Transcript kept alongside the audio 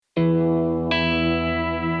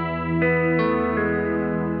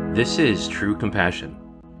This is True Compassion,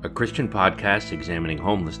 a Christian podcast examining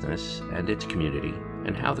homelessness and its community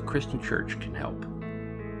and how the Christian church can help.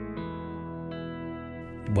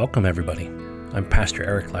 Welcome, everybody. I'm Pastor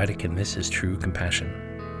Eric Leidick, and this is True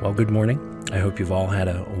Compassion. Well, good morning. I hope you've all had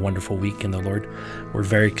a wonderful week in the Lord. We're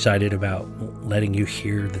very excited about letting you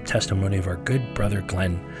hear the testimony of our good brother,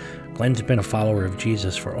 Glenn. Glenn's been a follower of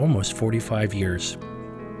Jesus for almost 45 years,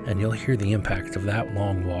 and you'll hear the impact of that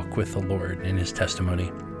long walk with the Lord in his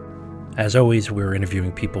testimony. As always, we're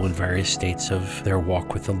interviewing people in various states of their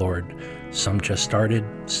walk with the Lord. Some just started,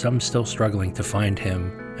 some still struggling to find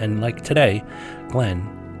him. And like today, Glenn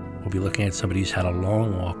will be looking at somebody who's had a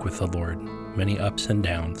long walk with the Lord, many ups and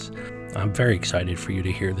downs. I'm very excited for you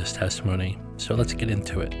to hear this testimony, so let's get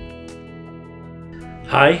into it.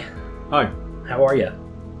 Hi. Hi. How are you?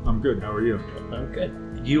 I'm good. How are you? I'm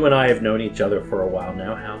good. You and I have known each other for a while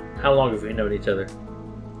now. How long have we known each other?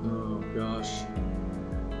 Oh, gosh.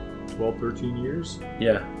 12, 13 years?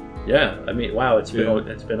 Yeah. I mean, wow, it's been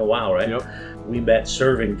a while, right? Yep. We met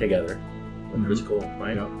serving together, which was cool,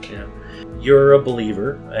 right? Yep. Yeah. You're a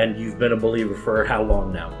believer, and you've been a believer for how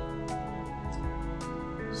long now?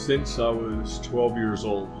 Since I was 12 years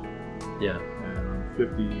old. Yeah. And I'm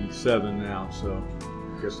 57 now, so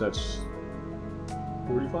I guess that's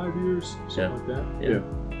 45 years, something like that.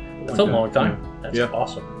 Yeah. That's a long time. That's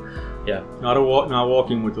awesome. Yeah. Not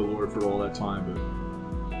walking with the Lord for all that time,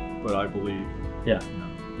 but I believe. Yeah. You know,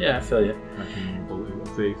 Yeah, I feel you. I can believe in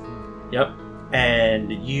faith. Yep.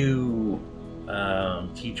 And you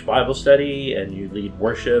teach Bible study, and you lead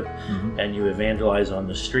worship, and you evangelize on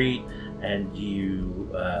the street, and you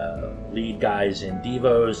lead guys in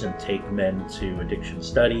Devos and take men to addiction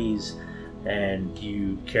studies, and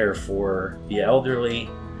you care for the elderly.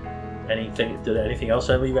 Did anything else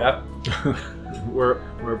I leave out?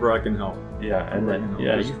 Wherever I can help. Yeah, and then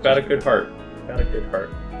you've got a good heart.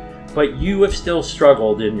 But you have still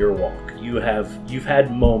struggled in your walk. You've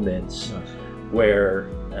had moments where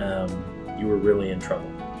you were really in trouble.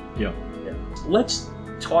 Yeah. Let's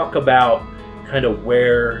talk about kind of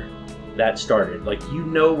where that started. Like, you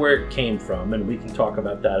know where it came from, and we can talk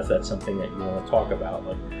about that if that's something that you want to talk about.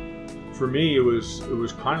 Like, for me, it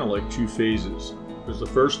was kind of like two phases. Because the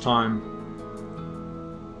first time,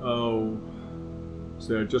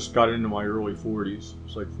 I just got into my early 40s.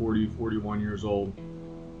 It's like 40, 41 years old.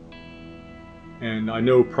 And I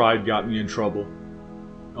know pride got me in trouble.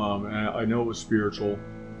 And I know it was spiritual.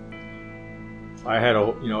 I had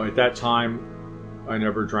at that time, I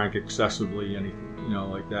never drank excessively, anything,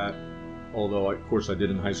 like that. Although, of course, I did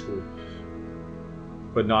in high school.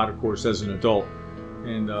 But not, of course, as an adult.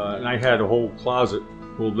 And I had a whole closet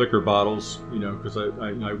full of liquor bottles, because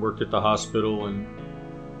I worked at the hospital, and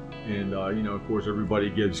of course, everybody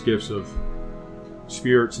gives gifts of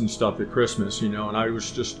spirits and stuff at Christmas, and I would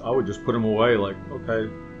just put them away, like, okay,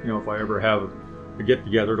 if I ever have a get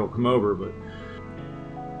together, it'll come over.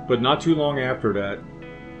 But not too long after that,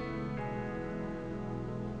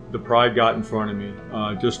 the pride got in front of me.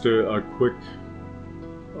 Just a quick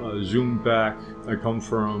zoom back. I come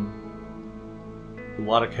from a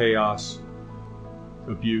lot of chaos,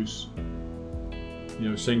 abuse,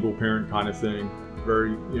 single parent kind of thing.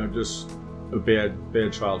 Very, just a bad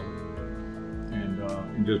childhood.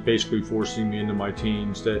 And just basically forcing me into my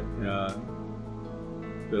teens that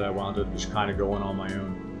I wound up just kind of going on my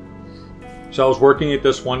own. So I was working at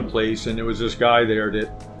this one place, and there was this guy there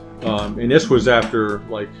that, and this was after,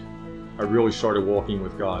 like, I really started walking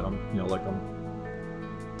with God. I'm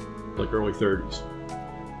early 30s.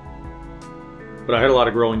 But I had a lot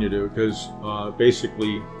of growing to do, because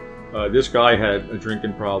basically this guy had a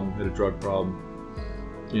drinking problem, had a drug problem,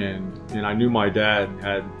 and I knew my dad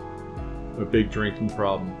had a big drinking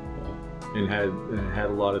problem, and had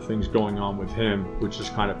a lot of things going on with him, which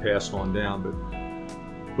just kind of passed on down.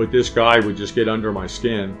 But this guy would just get under my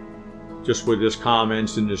skin, just with his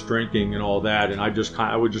comments and his drinking and all that, and I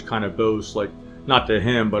would just kind of boast, like, not to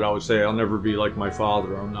him, but I would say, I'll never be like my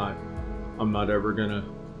father. I'm not ever gonna,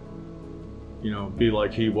 be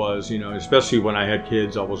like he was, especially when I had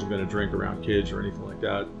kids. I wasn't gonna drink around kids or anything like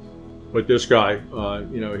that. But this guy,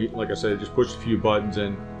 he, like I said, just pushed a few buttons,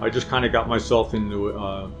 and I just kind of got myself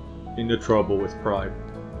into trouble with pride.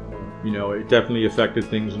 It definitely affected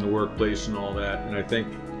things in the workplace and all that. And I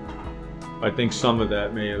think some of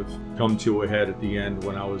that may have come to a head at the end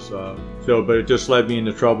when I was, but it just led me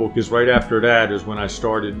into trouble, because right after that is when I just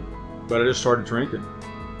started drinking.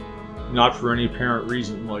 Not for any apparent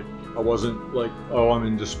reason. Like, I wasn't like, I'm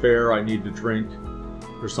in despair, I need to drink,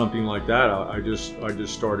 or something like that. I just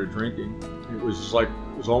started drinking. It was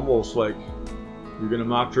almost like, you're gonna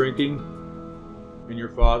mock drinking? and your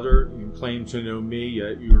father, you claim to know me,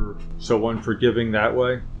 yet you're so unforgiving that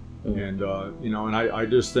way. And and I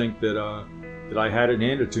just think that I had it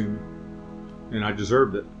handed to me, and I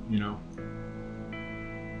deserved it,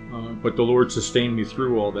 but the Lord sustained me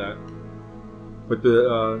through all that. But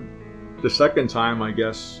the second time, I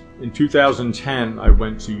guess, in 2010, I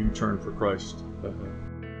went to U-Turn for Christ.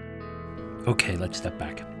 Okay, let's step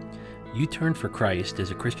back. U-Turn for Christ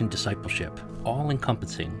is a Christian discipleship,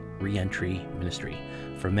 all-encompassing re-entry ministry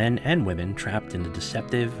for men and women trapped in the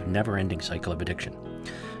deceptive, never-ending cycle of addiction.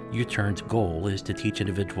 U-Turn's goal is to teach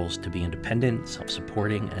individuals to be independent,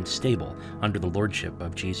 self-supporting, and stable under the lordship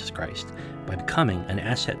of Jesus Christ by becoming an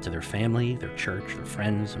asset to their family, their church, their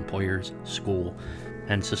friends, employers, school,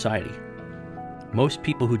 and society. Most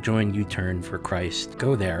people who join U-Turn for Christ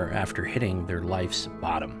go there after hitting their life's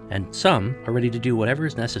bottom, and some are ready to do whatever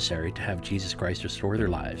is necessary to have Jesus Christ restore their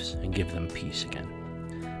lives and give them peace again.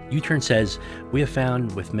 U-Turn says, "We have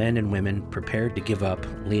found with men and women prepared to give up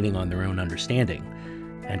leaning on their own understanding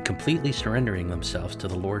and completely surrendering themselves to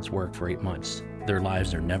the Lord's work for 8 months. Their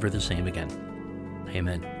lives are never the same again."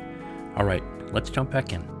 Amen. All right, let's jump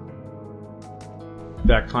back in.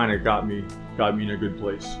 That kind of got me in a good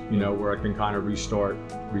place, where I can kind of restart,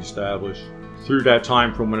 reestablish. Through that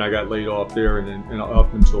time from when I got laid off there and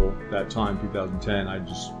up until that time, 2010, I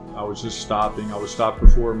was just stopping. I would stop for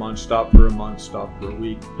 4 months, stop for a month, stop for a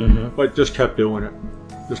week, but just kept doing it.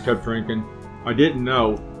 Just kept drinking. I didn't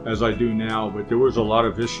know, as I do now, but there was a lot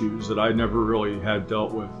of issues that I never really had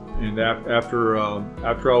dealt with. And after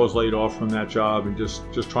I was laid off from that job and just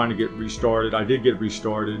trying to get restarted, I did get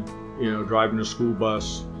restarted, driving a school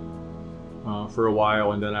bus for a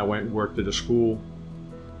while, and then I went and worked at a school.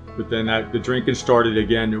 But then the drinking started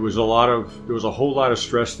again. There was a whole lot of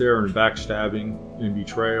stress there, and backstabbing and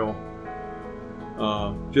betrayal.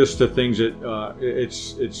 Just the things that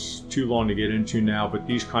it's too long to get into now, but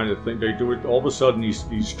these kind of things, they do it all of a sudden.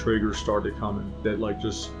 These triggers started coming that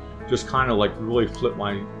just kind of really flipped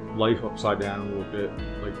my life upside down a little bit.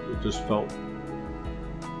 Like it just felt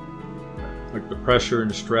like the pressure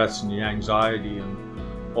and the stress and the anxiety and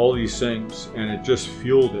all these things, and it just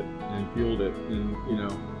fueled it, and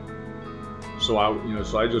so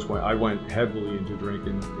I went heavily into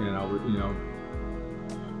drinking, and I would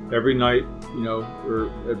every night,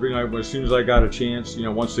 as soon as I got a chance,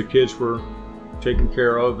 once the kids were taken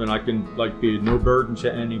care of and I can be no burden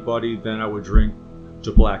to anybody, then I would drink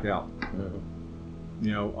to black out.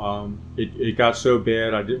 It got so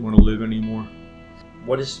bad I didn't want to live anymore.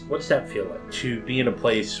 What's that feel like, to be in a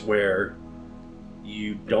place where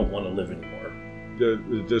you don't want to live anymore?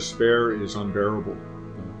 The despair is unbearable.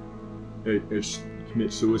 It's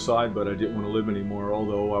commit suicide, but I didn't want to live anymore,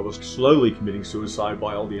 although I was slowly committing suicide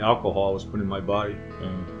by all the alcohol I was putting in my body.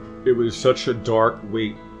 It was such a dark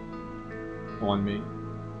weight on me.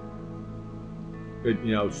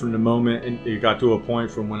 From the moment, and it got to a point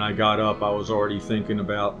from when I got up, I was already thinking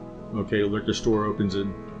about, okay, the liquor store opens at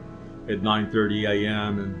 9:30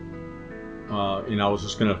 a.m. and I was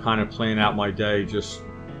just going to kind of plan out my day, just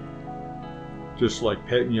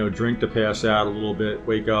drink to pass out a little bit,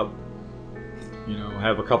 wake up,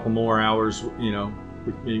 have a couple more hours,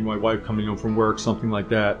 with me and my wife coming home from work, something like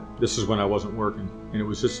that. This is when I wasn't working, and it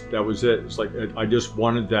was that was it. It's like I just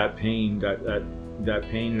wanted that pain, that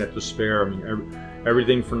pain, that despair. I mean,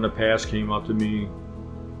 everything from the past came up to me,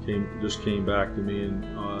 came back to me,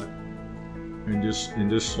 and just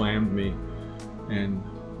slammed me, and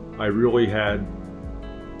I really had.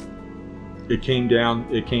 It came down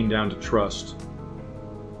to trusting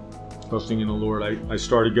in the Lord. I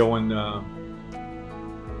started going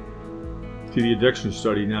to the addiction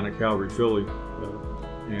study down at Calvary, Philly,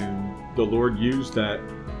 and the Lord used that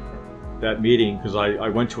meeting, because I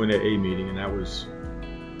went to an AA meeting and that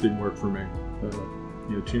didn't work for me.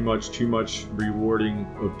 Too much rewarding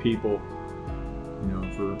of people,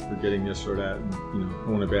 for getting this or that. And, I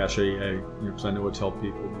want to bash AA, because I know it's helped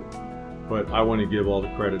people. But I want to give all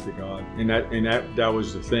the credit to God, and that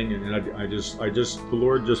was the thing. And the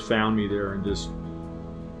Lord just found me there, and just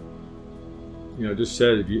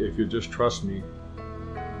said, if you just trust me,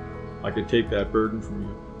 I could take that burden from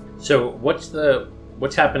you. So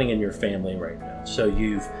what's happening in your family right now? So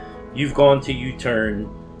you've gone to U-Turn,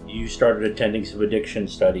 you started attending some addiction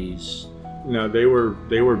studies. No, they were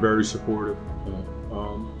very supportive.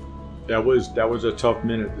 That was a tough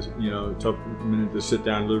minute, to sit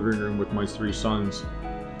down in the living room with my 3 sons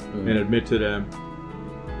and admit to them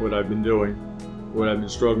what I've been doing, what I've been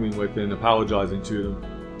struggling with, and apologizing to them.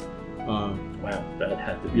 Wow, that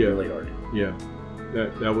had to be really hard. Yeah,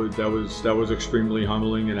 that was extremely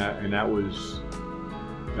humbling, and that was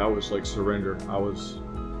like surrender. I was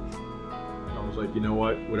was like, you know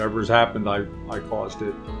what, whatever's happened, I caused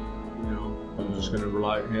it. You know, I'm just going to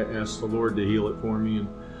ask the Lord to heal it for me, and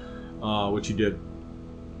which He did.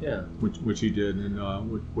 Yeah. Which He did, and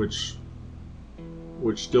which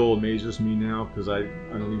still amazes me now, because I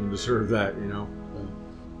don't even deserve that, you know.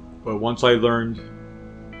 But once I learned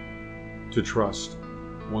to trust,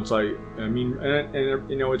 and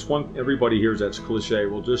you know, it's one, everybody hears that's cliche.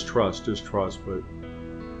 Well, just trust, but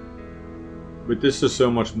this is so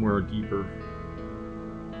much more deeper,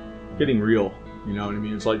 getting real. You know what I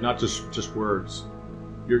mean? It's like not just words.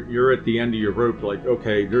 You're at the end of your rope. Like,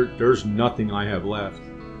 okay, there's nothing I have left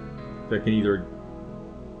that can either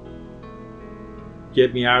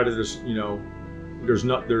get me out of this. You know, there's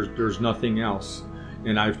nothing else,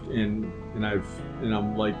 and I'm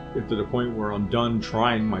like to the point where I'm done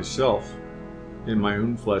trying myself in my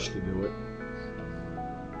own flesh to do it,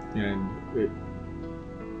 and it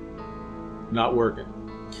not working.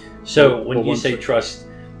 So when you say trust,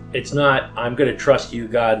 it's not I'm going to trust you,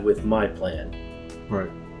 God, with my plan.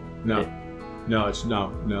 Right. No.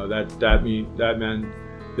 That meant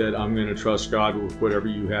that I'm going to trust God with whatever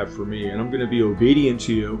you have for me, and I'm going to be obedient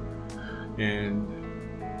to you. And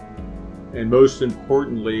most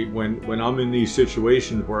importantly, when I'm in these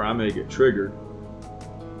situations where I may get triggered,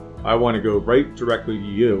 I want to go right directly to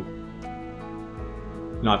you,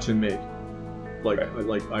 not to me. You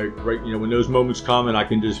know, when those moments come and I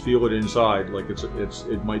can just feel it inside, like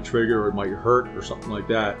it might trigger or it might hurt or something like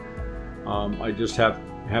that. I just have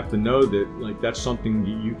to know that, like, that's something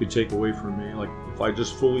you could take away from me. Like, if I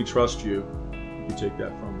just fully trust you, you can take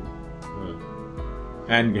that from me,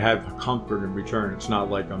 and have comfort in return. It's not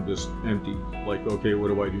like I'm just empty. Like, okay, what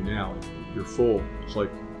do I do now? You're full. It's like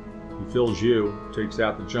He fills you, takes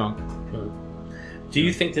out the junk. Do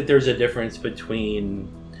you think that there's a difference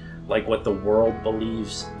between, like, what the world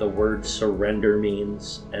believes the word surrender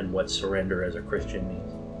means and what surrender as a Christian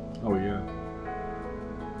means? Oh yeah.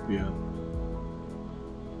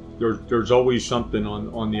 There's always something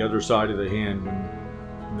on the other side of the hand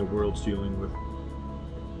when the world's dealing with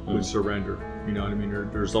surrender. You know what I mean?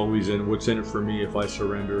 There's always what's in it for me if I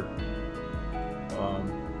surrender.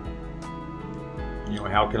 You know,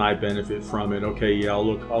 how can I benefit from it? Okay, yeah, I'll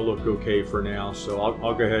look okay for now, so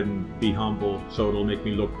I'll go ahead and be humble, so it'll make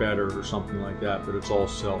me look better or something like that. But it's all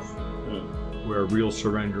self. Where real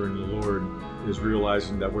surrender in the Lord is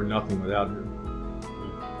realizing that we're nothing without Him,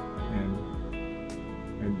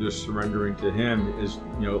 and just surrendering to Him is,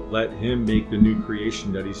 you know, let Him make the new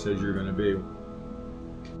creation that He says you're going to be.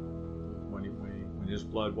 When His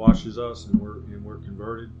blood washes us and we're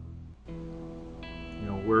converted, you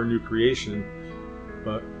know, we're a new creation.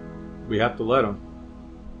 But we have to let Him.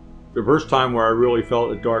 The first time where I really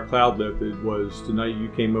felt a dark cloud lifted was the night you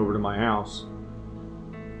came over to my house.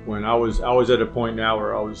 When I was at a point now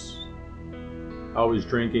where I was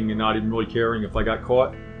drinking and not even really caring if I got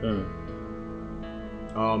caught.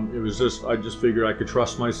 It was just, I just figured I could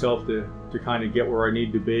trust myself to kind of get where I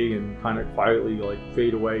need to be and kind of quietly like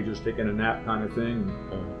fade away, just taking a nap kind of thing.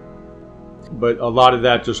 But a lot of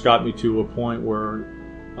that just got me to a point where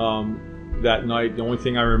that night, the only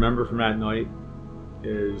thing I remember from that night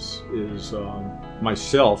is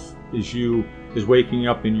myself, is waking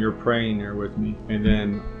up and you're praying there with me, and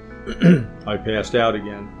then I passed out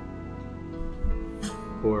again.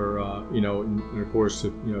 Or you know, and of course,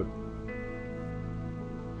 if you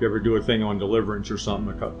ever do a thing on deliverance or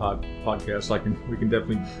something, a podcast, we can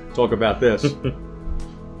definitely talk about this.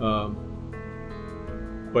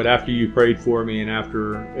 But after you prayed for me, and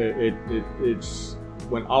after it's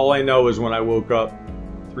when all I know is when I woke up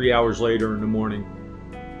 3 hours later in the morning,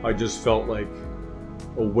 I just felt like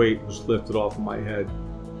a weight was lifted off of my head.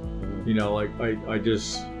 You know, like I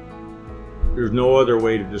just, there's no other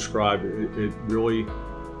way to describe it.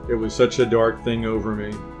 It was such a dark thing over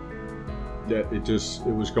me that it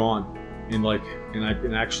was gone. And I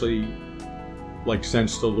can actually like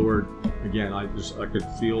sense the Lord again. I could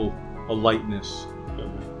feel a lightness.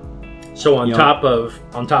 So on top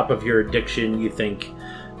of your addiction, you think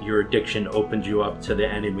your addiction opened you up to the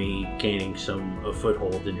enemy gaining a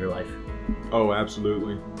foothold in your life? Oh,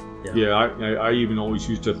 absolutely. Yeah, I even always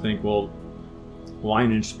used to think, well,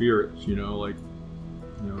 wine and spirits, you know, like,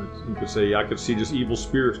 you know, you could say I could see just evil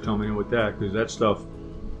spirits coming in with that, because that stuff,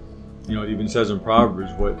 you know, it even says in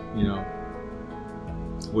Proverbs what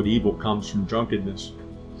evil comes from drunkenness.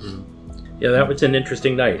 Yeah, that was an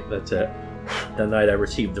interesting night. That's it. The night I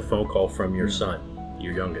received the phone call from your son,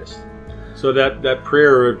 your youngest. So that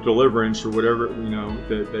prayer of deliverance or whatever, you know,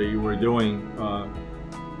 that you were doing,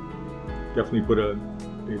 definitely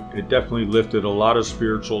it definitely lifted a lot of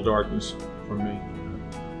spiritual darkness from me.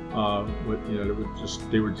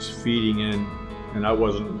 They were just feeding in, and I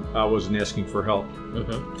wasn't asking for help.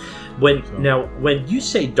 Now, when you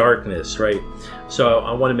say darkness, right? So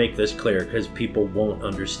I want to make this clear because people won't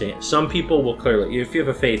understand. Some people will clearly, if you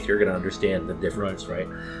have a faith, you're going to understand the difference, right?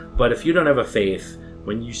 But if you don't have a faith,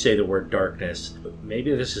 when you say the word darkness,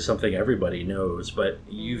 maybe this is something everybody knows, but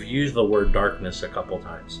you've used the word darkness a couple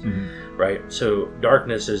times, right? So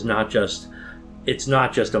darkness is not just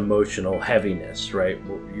emotional heaviness, right?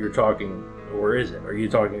 You're talking, or is it? Are you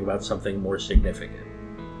talking about something more significant?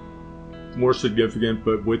 More significant,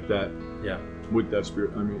 but with that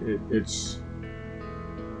spirit. I mean, it's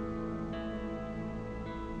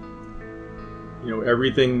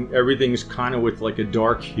everything's kind of with like a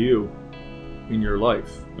dark hue in your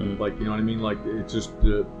life, like, you know what I mean? Like, it's just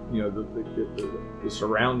the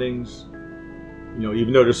surroundings.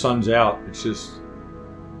 Even though the sun's out, it's just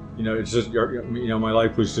my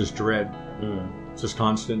life was just dread. It's just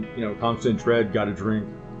constant dread. Got a drink.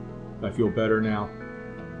 I feel better now.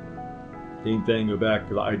 Same thing, go back,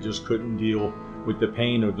 because I just couldn't deal with the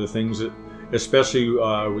pain of the things that, especially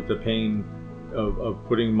with the pain of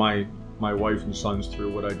putting my wife and sons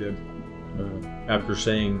through what I did. After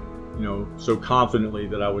saying, so confidently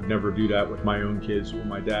that I would never do that with my own kids, what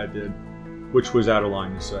my dad did, which was out of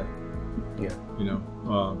line to say.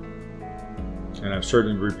 And I've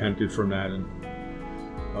certainly repented from that, and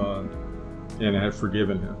I have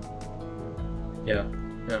forgiven him. Yeah.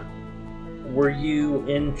 Were you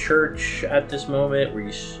in church at this moment? Were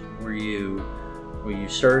you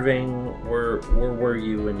serving? Where were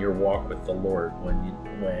you in your walk with the Lord when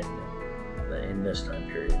in this time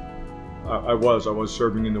period? I was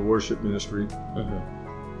serving in the worship ministry.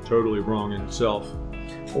 Totally wrong in itself.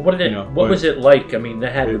 Well, what was it like? I mean,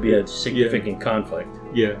 there had to be a significant conflict.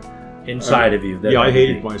 Yeah. Inside of you. I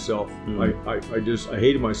hated myself. I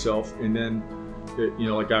hated myself, and then,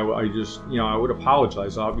 I would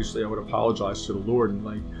apologize. Obviously, I would apologize to the Lord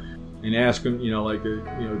and ask Him,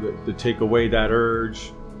 to take away that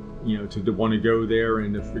urge, to want to go there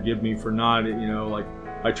and to forgive me for not,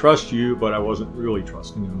 I trust You, but I wasn't really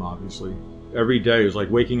trusting Him. Obviously, every day it was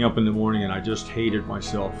like waking up in the morning and I just hated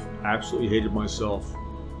myself. Absolutely hated myself,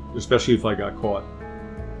 especially if I got caught.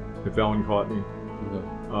 If Ellen caught me.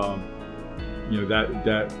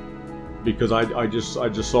 That because I just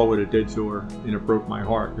saw what it did to her, and it broke my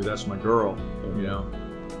heart, because that's my girl,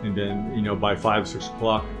 and then by 5-6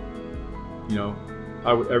 o'clock,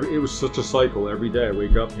 it was such a cycle. Every day I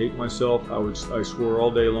wake up, hate myself. I swore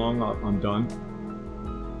all day long, I'm done.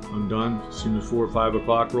 As soon as 4 or 5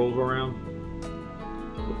 o'clock rolls around,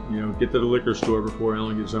 get to the liquor store before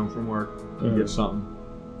Ellen gets home from work and get something,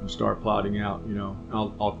 and start plotting out.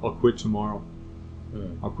 I'll quit tomorrow.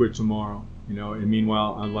 I'll quit tomorrow. And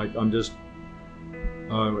meanwhile, it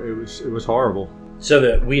was horrible. So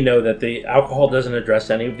that we know that the alcohol doesn't address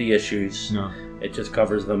any of the issues. No. It just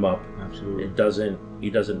covers them up. Absolutely. It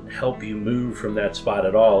doesn't help you move from that spot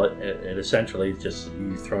at all. It essentially is just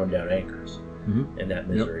you throwing down anchors in that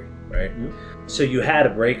misery, right? Yep. So you had a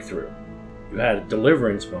breakthrough. You had a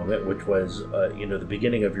deliverance moment, which was, the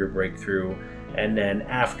beginning of your breakthrough. And then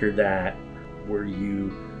after that, were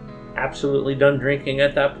you absolutely done drinking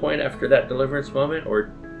at that point after that deliverance moment,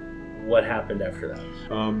 or what happened after that?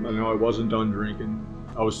 I know I wasn't done drinking.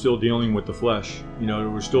 I was still dealing with the flesh. There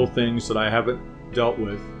were still things that I haven't dealt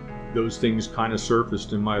with. Those things kind of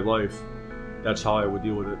surfaced in my life. That's how I would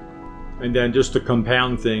deal with it. And then just to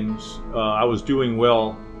compound things, I was doing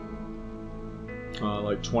well.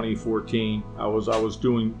 Like 2014, I was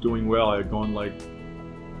doing well. I had gone like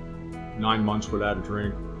 9 months without a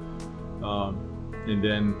drink. And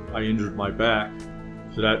then I injured my back,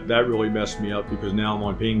 so that really messed me up, because now I'm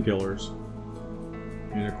on painkillers,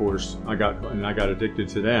 and of course I got addicted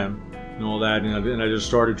to them and all that, and I just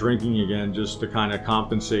started drinking again just to kind of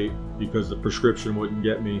compensate, because the prescription wouldn't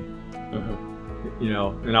get me, and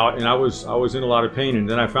I was in a lot of pain, and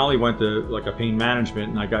then I finally went to like a pain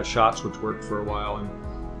management, and I got shots, which worked for a while,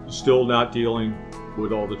 and still not dealing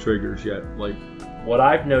with all the triggers yet. Like, what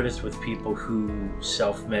I've noticed with people who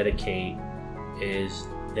self-medicate is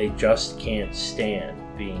they just can't stand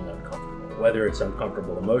being uncomfortable, whether it's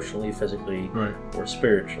uncomfortable emotionally, physically, or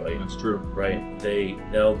spiritually. That's true. Right?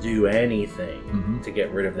 They'll do anything to get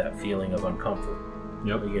rid of that feeling of uncomfort.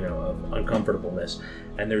 Of uncomfortableness.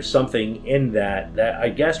 And there's something in that I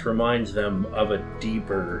guess reminds them of a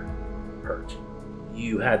deeper hurt.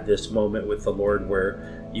 You had this moment with the Lord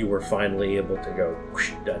where you were finally able to go,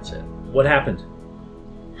 that's it. What happened?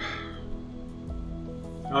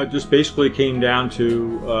 It just basically came down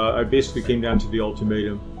to the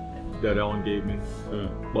ultimatum that Ellen gave me.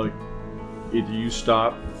 Like, either you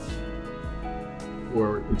stop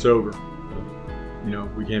or it's over. You know,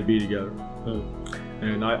 we can't be together.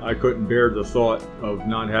 And I couldn't bear the thought of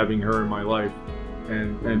not having her in my life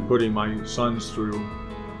and putting my sons through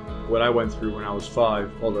what I went through when I was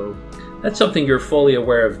 5, although that's something you're fully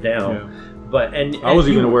aware of now. Yeah. But and I was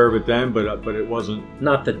even aware of it then, but it wasn't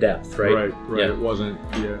not the depth, right? Right. Yeah. It wasn't.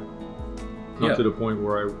 Not to the point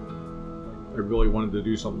where I really wanted to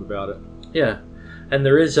do something about it. Yeah, and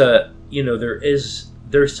there's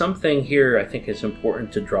something here I think is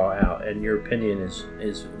important to draw out, and your opinion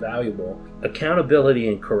is valuable. Accountability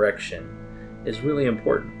and correction is really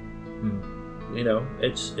important. You know,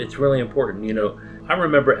 it's really important. You know, I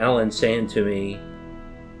remember Ellen saying to me,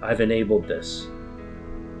 "I've enabled this."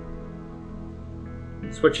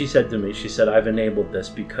 That's what she said to me. She said, "I've enabled this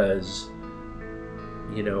because,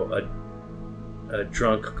 you know, a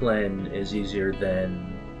drunk Glenn is easier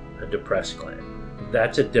than a depressed Glenn."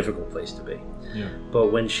 That's a difficult place to be. Yeah.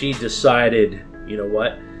 But when she decided, you know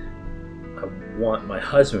what, I want my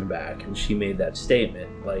husband back, and she made that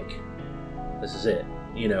statement, like, this is it,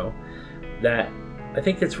 you know, that I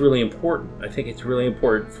think that's really important. I think it's really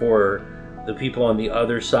important for the people on the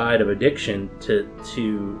other side of addiction to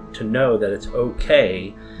know that it's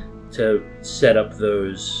okay to set up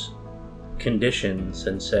those conditions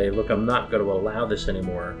and say, look, I'm not going to allow this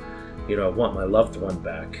anymore. You know, I want my loved one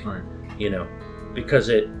back. Right. You know, because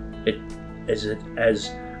it as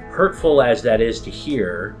hurtful as that is to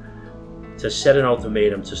hear, to set an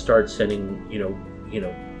ultimatum, to start setting, you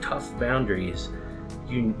know, tough boundaries,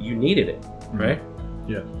 you needed it, right?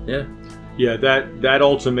 Yeah. Yeah. Yeah, that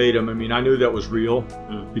ultimatum, I mean, I knew that was real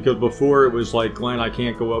because before it was like, Glenn, I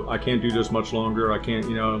can't go up, I can't do this much longer, I can't,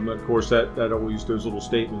 you know, and of course that always, those little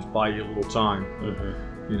statements buy you a little time,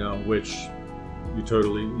 you know, which you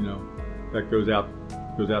totally, you know, that goes out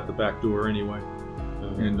the back door anyway.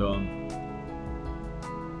 And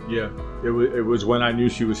yeah, it was when I knew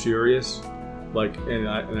she was serious, like, and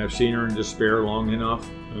I've seen her in despair long enough,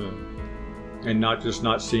 and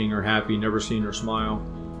not seeing her happy, never seeing her smile.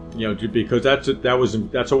 You know, because that's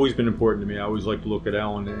always been important to me. I always like to look at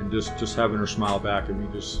Ellen and just having her smile back at me,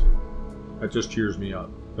 that just cheers me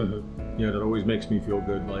up. You know, that always makes me feel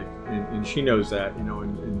good. Like, and she knows that. You know,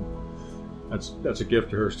 and that's a gift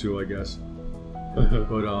to hers too, I guess.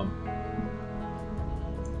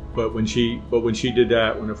 But when she did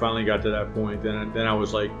that, when it finally got to that point, then I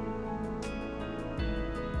was like,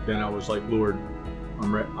 Lord,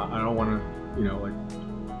 I'm ready. I don't want to, you know, like.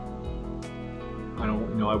 I don't,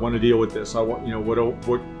 you know, I want to deal with this. I want, you know, what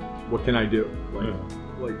can I do?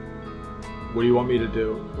 Like, what do you want me to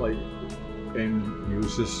do? Like, and he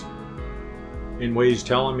was just in ways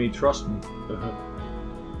telling me, trust me,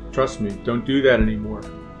 trust me, don't do that anymore.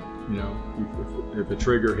 You know, if a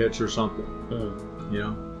trigger hits or something, you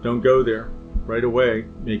know, don't go there right away.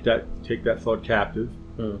 Take that thought captive.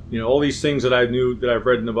 You know, all these things that I knew that I've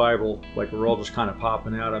read in the Bible, like, were all just kind of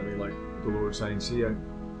popping out at me, like the Lord saying, "See, I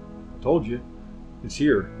told you." It's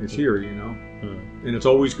here, you know, and it's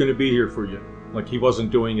always going to be here for you. Like, he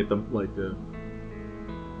wasn't doing it you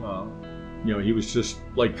know, he was just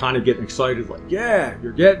like kind of getting excited, like, yeah,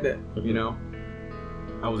 you're getting it, you know.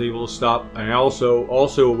 I was able to stop, and I also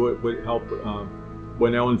would help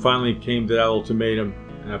when Ellen finally came to that ultimatum,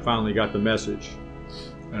 and I finally got the message.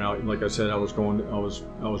 And like I said, I was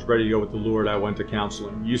ready to go with the Lord. I went to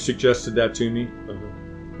counseling. You suggested that to me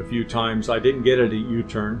a few times. I didn't get it at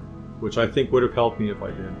U-turn, which I think would have helped me if I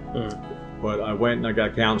did. But I went and I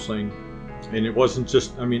got counseling, and it wasn't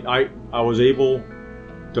just, I mean, I was able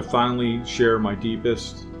to finally share my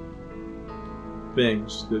deepest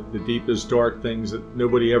things, the deepest dark things that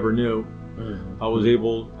nobody ever knew. I was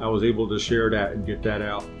able to share that and get that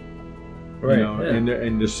out. Right. You know, yeah.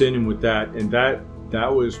 and to sin with that, and that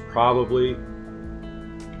was probably,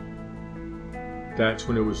 that's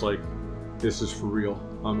when it was like, this is for real.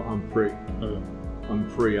 I'm free. I'm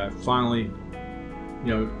free. I finally, you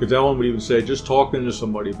know, because Ellen would even say, just talking to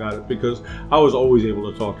somebody about it, because I was always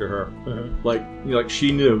able to talk to her. Like, you know, like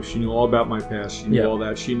she knew all about my past. She knew all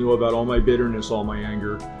that. She knew about all my bitterness, all my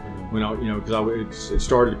anger. When I, you know, because it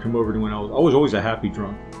started to come over to when I was always a happy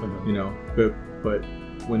drunk, you know, but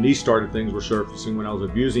when these things were surfacing, when I was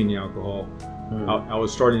abusing the alcohol, I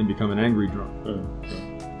was starting to become an angry drunk.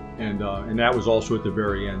 And that was also at the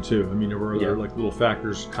very end too. I mean, there were other like little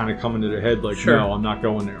factors kind of coming to the head, like, no, I'm not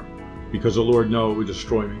going there, because the Lord knew it would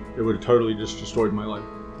destroy me. It would have totally just destroyed my life.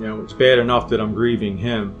 You know, it's bad enough that I'm grieving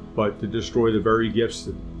Him, but to destroy the very gifts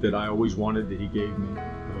that I always wanted that He gave me,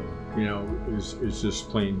 you know, is just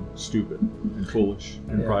plain stupid and foolish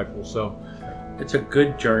and prideful. So it's a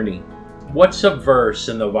good journey. What's a verse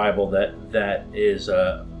in the Bible that is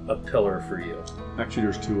a pillar for you? Actually,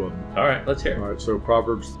 there's two of them. All right, let's hear it. All right, so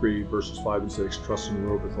Proverbs 3, verses 5 and 6, trust in the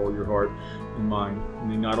Lord with all your heart and mind, and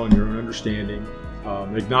lean not on your own understanding.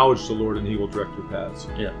 Acknowledge the Lord, and He will direct your paths.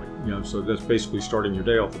 Yeah. So that's basically starting your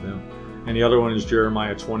day off with Him. And the other one is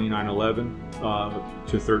Jeremiah 29:11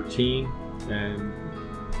 to 13. And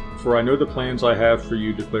for I know the plans I have for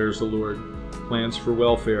you, declares the Lord, plans for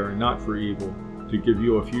welfare and not for evil, to give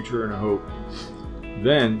you a future and a hope.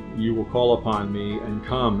 Then you will call upon me and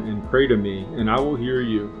come and pray to me, and I will hear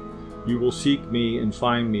you. You will seek me and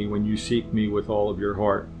find me when you seek me with all of your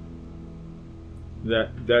heart.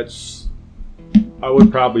 That's I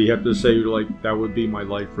would probably have to say, like, that would be my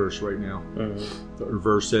life verse right now. Mm-hmm. Or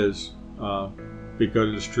verse is,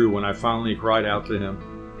 because it's true. When I finally cried out to Him,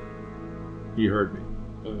 He heard me,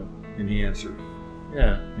 and He answered.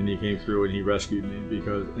 Yeah. And He came through and He rescued me.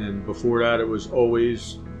 And before that, it was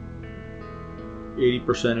always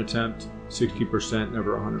 80% attempt, 60%,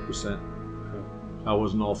 never 100%. I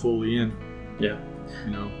wasn't all fully in. Yeah.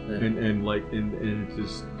 Yeah. And it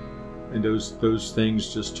just, and those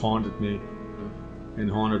things just taunted me and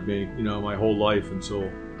haunted me, my whole life until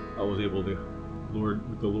I was able to,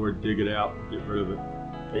 with the Lord, dig it out, get rid of it.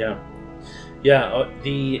 Yeah. Yeah.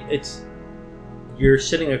 You're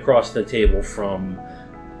sitting across the table from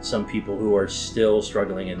some people who are still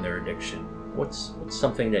struggling in their addiction. What's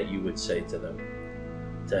something that you would say to them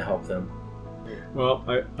to help them? Well,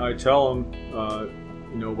 I tell them,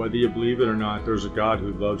 whether you believe it or not, there's a God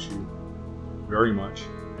who loves you very much.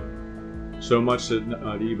 So much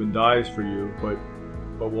that He even dies for you, but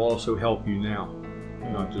will also help you now,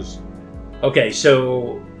 not just... Okay,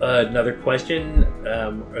 so another question,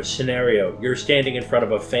 a scenario. You're standing in front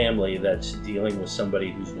of a family that's dealing with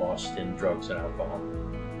somebody who's lost in drugs and alcohol,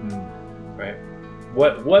 right?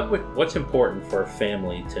 What's important for a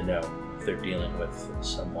family to know if they're dealing with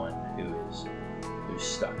someone who's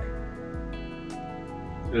stuck?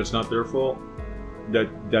 That it's not their fault,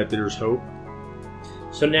 that there's hope.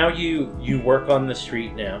 So now you work on the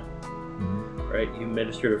street now, right? You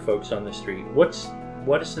minister to folks on the street. What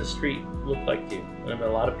does the street look like to you? I mean, a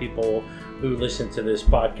lot of people who listen to this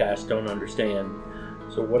podcast don't understand.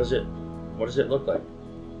 So what does it look like?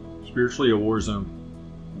 Spiritually, a war zone.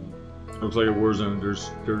 It looks like a war zone.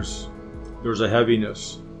 There's a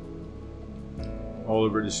heaviness all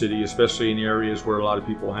over the city, especially in areas where a lot of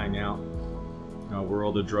people hang out, where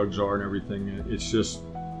all the drugs are and everything. It's just,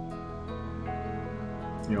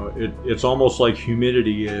 it's almost like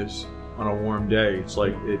humidity is on a warm day. It's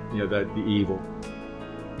like that the evil.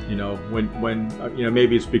 When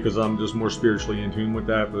maybe it's because I'm just more spiritually in tune with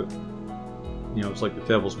that, but it's like the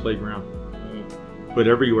devil's playground. But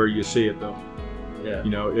everywhere you see it, though. Yeah.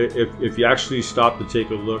 If you actually stop to take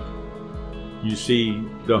a look, you see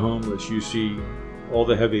the homeless, you see all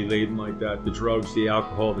the heavy laden like that, the drugs, the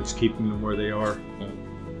alcohol that's keeping them where they are.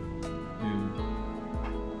 And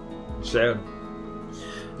it's sad.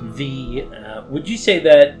 Would you say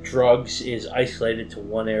that drugs is isolated to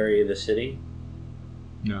one area of the city?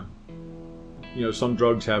 No. Some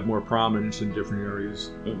drugs have more prominence in different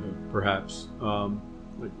areas, perhaps.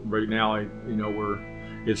 Like right now,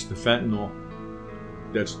 it's the fentanyl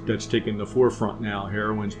that's taking the forefront now.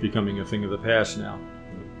 Heroin's becoming a thing of the past now.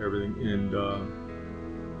 Everything, and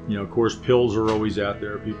of course, pills are always out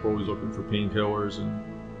there. People are always looking for painkillers, and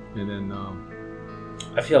then.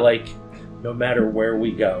 I feel like no matter where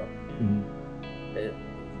we go,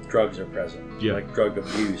 drugs are present. Yeah. Like drug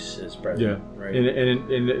abuse is present. Yeah. Right.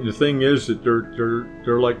 And the thing is that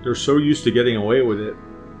they're so used to getting away with it.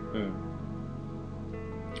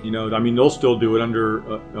 They'll still do it under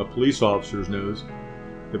a police officer's nose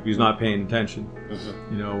if he's not paying attention.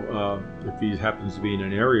 If he happens to be in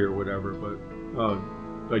an area or whatever.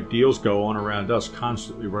 But deals go on around us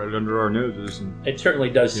constantly, right under our noses. And it certainly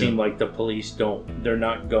does seem like the police they're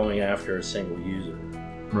not going after a single user.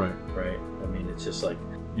 Right. Right. I mean, it's just like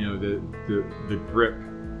the grip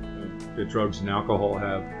that drugs and alcohol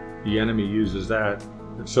have. The enemy uses that.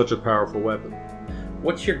 It's such a powerful weapon.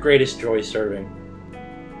 What's your greatest joy serving?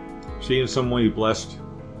 Seeing someone blessed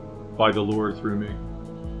by the Lord through me.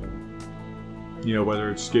 Whether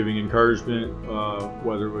it's giving encouragement,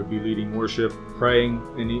 whether it would be leading worship, praying,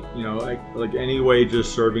 any way,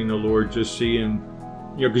 just serving the Lord, just seeing,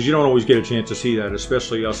 because you don't always get a chance to see that,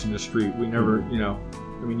 especially us in the street. We never,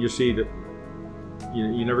 you see that,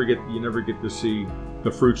 you never get to see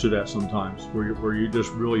the fruits of that sometimes, where you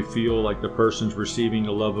just really feel like the person's receiving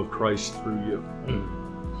the love of Christ through you,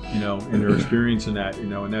 and they're experiencing that,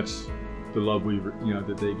 and that's the love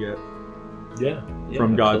that they get. Yeah,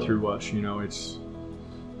 from God absolutely. through us,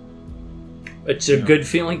 it's a good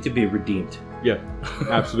feeling to be redeemed. Yeah,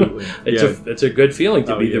 absolutely. It's a good feeling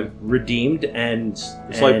to be yeah. the redeemed and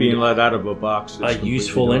It's like being let out of a box. a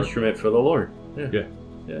useful dark. instrument for the Lord. Yeah.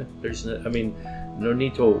 Yeah. There's no, I mean, no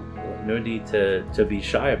need to be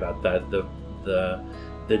shy about that.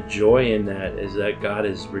 The joy in that is that God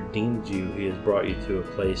has redeemed you. He has brought you to a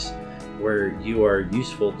place where you are a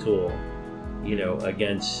useful tool,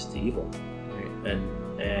 against evil, right?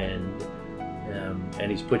 And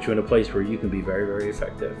He's put you in a place where you can be very, very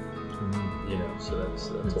effective. So that's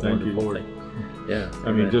a Thank you, wonderful Lord. thing. Yeah.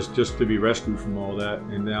 I mean, just to be rescued from all that,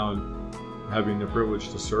 and now having the privilege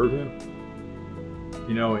to serve Him,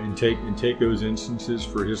 and take those instances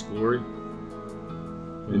for His glory,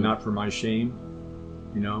 and not for my shame,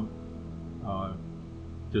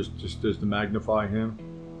 just to magnify Him.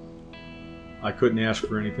 I couldn't ask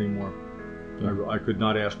for anything more. I could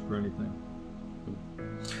not ask for anything.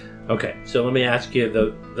 Okay, so let me ask you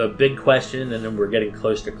the big question, and then we're getting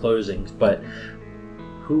close to closing. But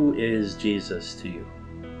who is Jesus to you?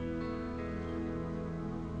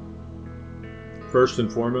 First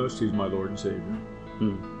and foremost, He's my Lord and Savior.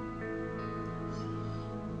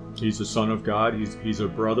 He's the Son of God. He's a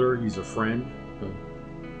brother. He's a friend.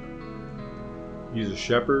 He's a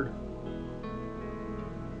shepherd.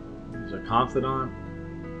 He's a confidant.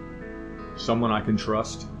 Someone I can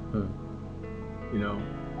trust.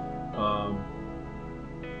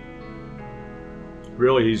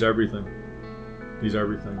 Really, He's everything. He's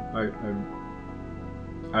everything.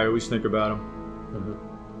 I always think about Him.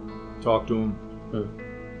 Talk to Him.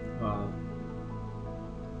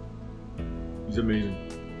 He's amazing.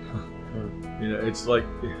 It's like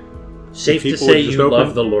safe to say you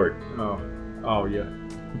love the Lord. Oh yeah.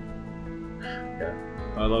 Yeah.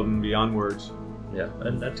 I love Him beyond words. Yeah,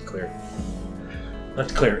 and that's clear.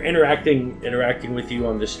 That's clear. Interacting with you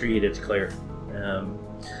on the street, it's clear.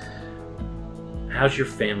 How's your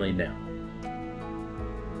family now?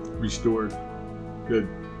 Restored. Good.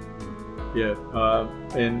 Yeah.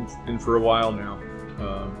 And for a while now.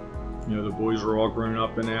 The boys are all grown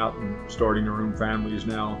up and out and starting their own families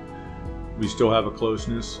now. We still have a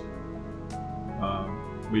closeness.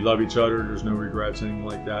 We love each other. There's no regrets, anything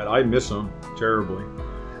like that. I miss them terribly.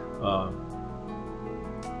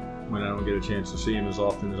 When I don't get a chance to see them as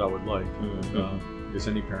often as I would like. I guess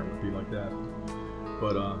any parent would be like that.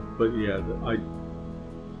 But yeah,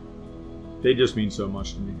 they just mean so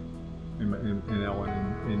much to me, and Ellen,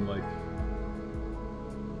 and like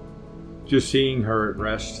just seeing her at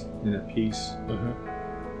rest and at peace.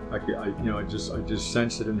 I just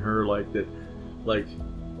sense it in her, like that, like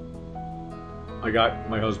I got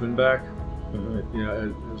my husband back.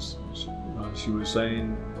 As she was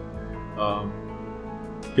saying.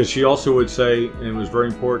 Because she also would say, and it was very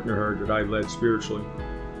important to her, that I led spiritually.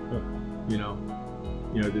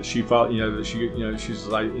 That she felt, that she, she's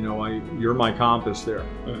like, you're my compass there.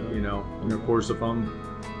 And of course, if I'm,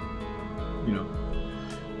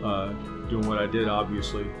 doing what I did,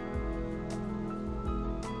 obviously.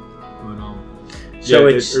 But, so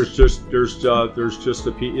yeah, there's just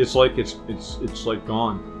a piece. It's like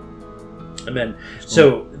gone. Amen.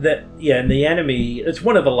 So that, and the enemy, it's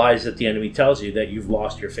one of the lies that the enemy tells you, that you've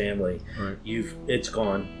lost your family. Right. It's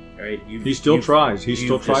gone. Right. He still tries. He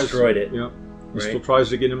still tries. Destroyed it. Yeah. He right? still tries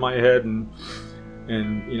to get in my head and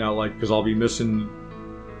because I'll be missing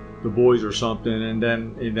the boys or something, and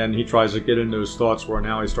then he tries to get in those thoughts where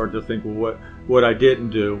now I start to think, well, what I didn't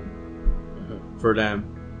do for them,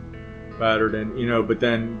 rather than But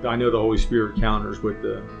then I know the Holy Spirit counters with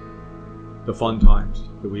the fun times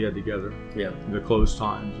that we had together, the close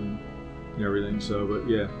times and everything. So, but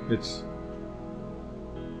yeah, it's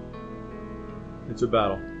a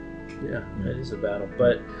battle. Yeah, it is a battle.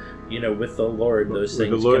 But with the Lord, those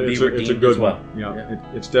things with the Lord, can be redeemed it's a good as well. One.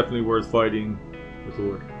 Yeah. It's definitely worth fighting with the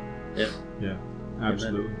Lord. Yeah,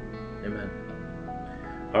 absolutely. Amen.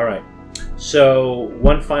 All right. So,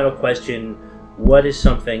 one final question: what is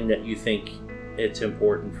something that you think it's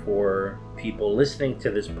important for people listening to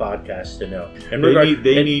this podcast to know? And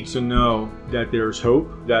they need to know that there's hope,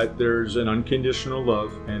 that there's an unconditional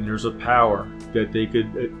love, and there's a power that they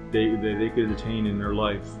could attain in their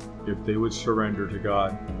life if they would surrender to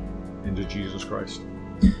God and to Jesus Christ.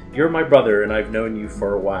 You're my brother, and I've known you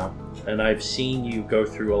for a while, and I've seen you go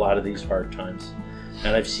through a lot of these hard times,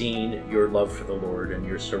 and I've seen your love for the Lord and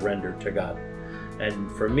your surrender to God.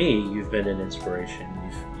 And for me, you've been an inspiration.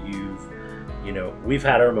 We've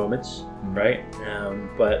had our moments, right?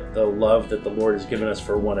 But the love that the Lord has given us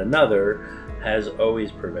for one another has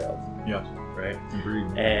always prevailed. Yes. Right? Agreed.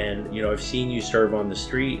 And, I've seen you serve on the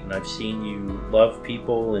street, and I've seen you love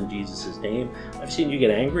people in Jesus' name. I've seen you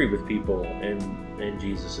get angry with people in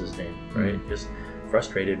Jesus' name, right? Just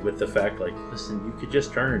frustrated with the fact, like, listen, you could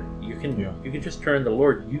just turn. You can just turn to the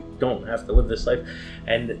Lord. You don't have to live this life.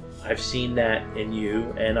 And I've seen that in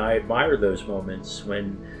you, and I admire those moments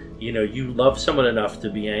when, you love someone enough to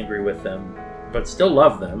be angry with them, but still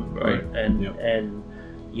love them, right? And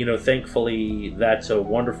thankfully, that's a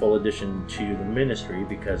wonderful addition to the ministry,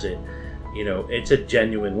 because it's a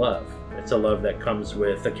genuine love. It's a love that comes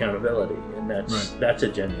with accountability, and that's a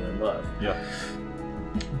genuine love. Yeah.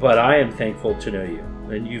 But I am thankful to know you,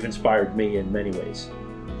 and you've inspired me in many ways.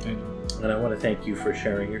 Thank you. And I want to thank you for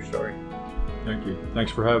sharing your story. Thank you.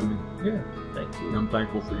 Thanks for having me. Yeah, thank you. I'm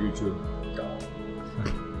thankful for you too.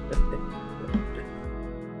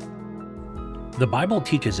 The Bible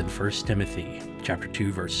teaches in 1 Timothy chapter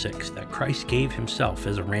 2, verse 6 that Christ gave himself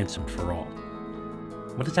as a ransom for all.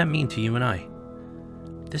 What does that mean to you and I?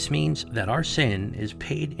 This means that our sin is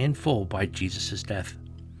paid in full by Jesus' death.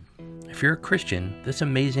 If you're a Christian, this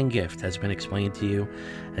amazing gift has been explained to you,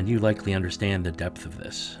 and you likely understand the depth of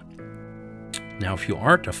this. Now, if you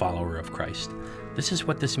aren't a follower of Christ, this is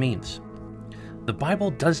what this means. The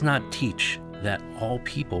Bible does not teach that all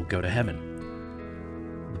people go to heaven.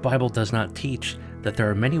 The Bible does not teach that there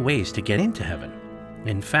are many ways to get into heaven.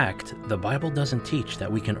 In fact, the Bible doesn't teach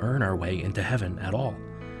that we can earn our way into heaven at all.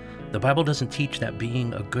 The Bible doesn't teach that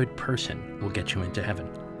being a good person will get you into heaven.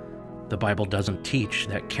 The Bible doesn't teach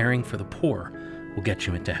that caring for the poor will get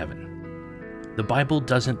you into heaven. The Bible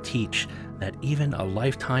doesn't teach that even a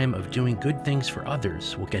lifetime of doing good things for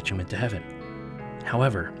others will get you into heaven.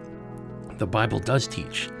 However, the Bible does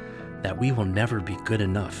teach that we will never be good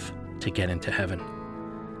enough to get into heaven.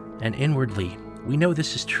 And inwardly, we know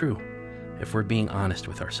this is true if we're being honest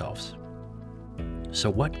with ourselves. So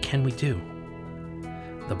what can we do?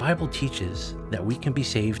 The Bible teaches that we can be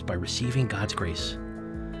saved by receiving God's grace.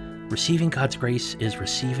 Receiving God's grace is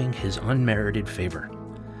receiving His unmerited favor.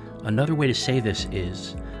 Another way to say this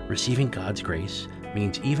is, receiving God's grace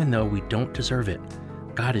means even though we don't deserve it,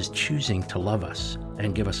 God is choosing to love us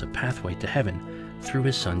and give us a pathway to heaven through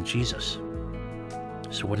His Son, Jesus.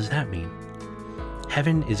 So what does that mean?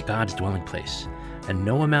 Heaven is God's dwelling place, and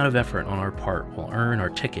no amount of effort on our part will earn our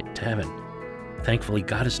ticket to heaven. Thankfully,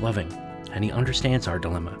 God is loving, and He understands our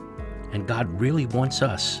dilemma, and God really wants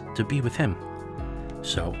us to be with Him.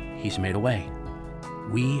 So He's made a way.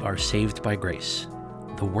 We are saved by grace.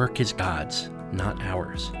 The work is God's, not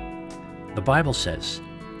ours. The Bible says,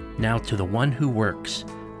 "Now to the one who works,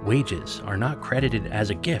 wages are not credited as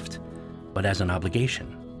a gift, but as an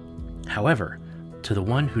obligation. However, to the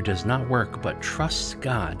one who does not work but trusts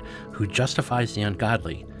God, who justifies the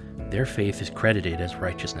ungodly, their faith is credited as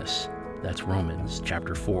righteousness." That's Romans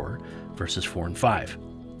chapter 4, verses 4 and 5.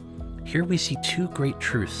 Here we see two great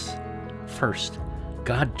truths. First,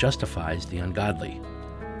 God justifies the ungodly.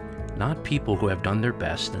 Not people who have done their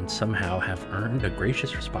best and somehow have earned a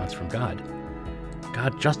gracious response from God.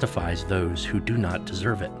 God justifies those who do not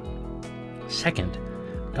deserve it. Second,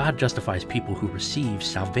 God justifies people who receive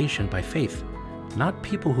salvation by faith, not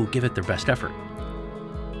people who give it their best effort.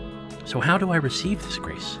 So how do I receive this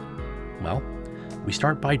grace? Well, we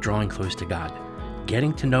start by drawing close to God,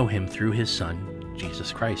 getting to know Him through His Son,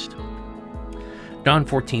 Jesus Christ. John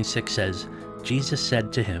 14:6 says, "Jesus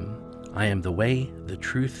said to him, I am the way, the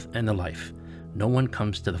truth, and the life. No one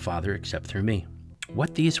comes to the Father except through me."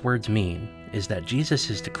 What these words mean is that Jesus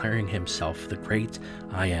is declaring Himself the great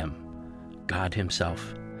I Am, God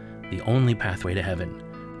Himself, the only pathway to heaven,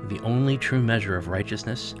 the only true measure of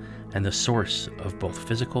righteousness, and the source of both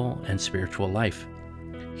physical and spiritual life.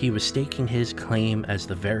 He was staking His claim as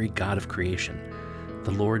the very God of creation,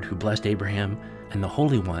 the Lord who blessed Abraham, and the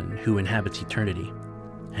Holy One who inhabits eternity.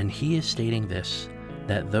 And He is stating this,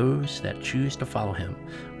 that those that choose to follow Him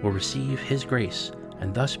will receive His grace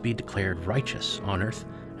and thus be declared righteous on earth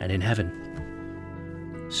and in heaven.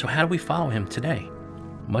 So how do we follow Him today?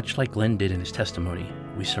 Much like Glenn did in his testimony,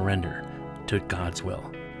 we surrender to God's will,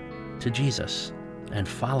 to Jesus, and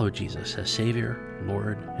follow Jesus as Savior,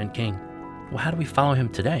 Lord, and King. Well, how do we follow Him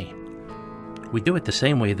today? We do it the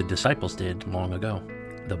same way the disciples did long ago.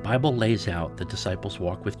 The Bible lays out the disciples'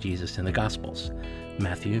 walk with Jesus in the Gospels,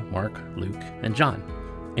 Matthew, Mark, Luke, and John,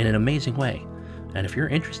 in an amazing way. And if you're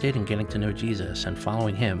interested in getting to know Jesus and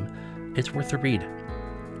following Him, it's worth a read.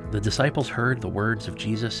 The disciples heard the words of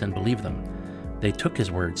Jesus and believed them. They took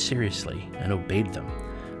His words seriously and obeyed them.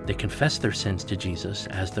 They confessed their sins to Jesus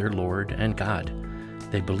as their Lord and God.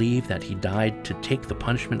 They believed that He died to take the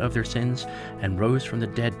punishment of their sins and rose from the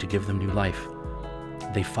dead to give them new life.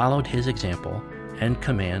 They followed His example and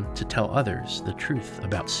command to tell others the truth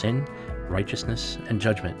about sin, righteousness, and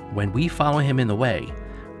judgment. When we follow Him in the way,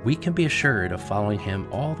 we can be assured of following Him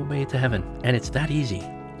all the way to heaven. And it's that easy.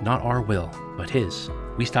 Not our will, but His.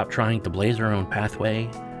 We stop trying to blaze our own pathway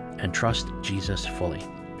and trust Jesus fully.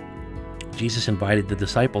 Jesus invited the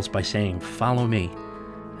disciples by saying, "Follow me,"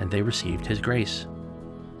 and they received His grace.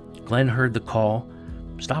 Glenn heard the call,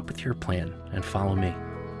 "Stop with your plan and follow me,"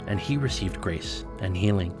 and he received grace and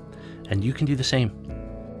healing, and you can do the same.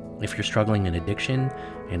 If you're struggling in addiction,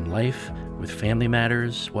 in life, with family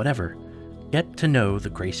matters, whatever, get to know the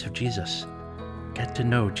grace of Jesus. Get to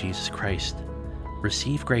know Jesus Christ.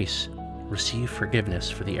 Receive grace. Receive forgiveness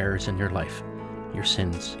for the errors in your life, your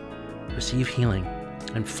sins. Receive healing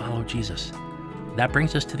and follow Jesus. That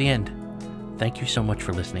brings us to the end. Thank you so much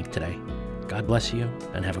for listening today. God bless you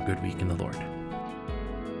and have a good week in the Lord.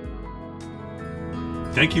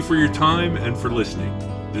 Thank you for your time and for listening.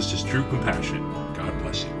 This is True Compassion. God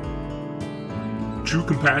bless you. True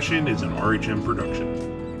Compassion is an RHM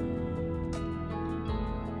production.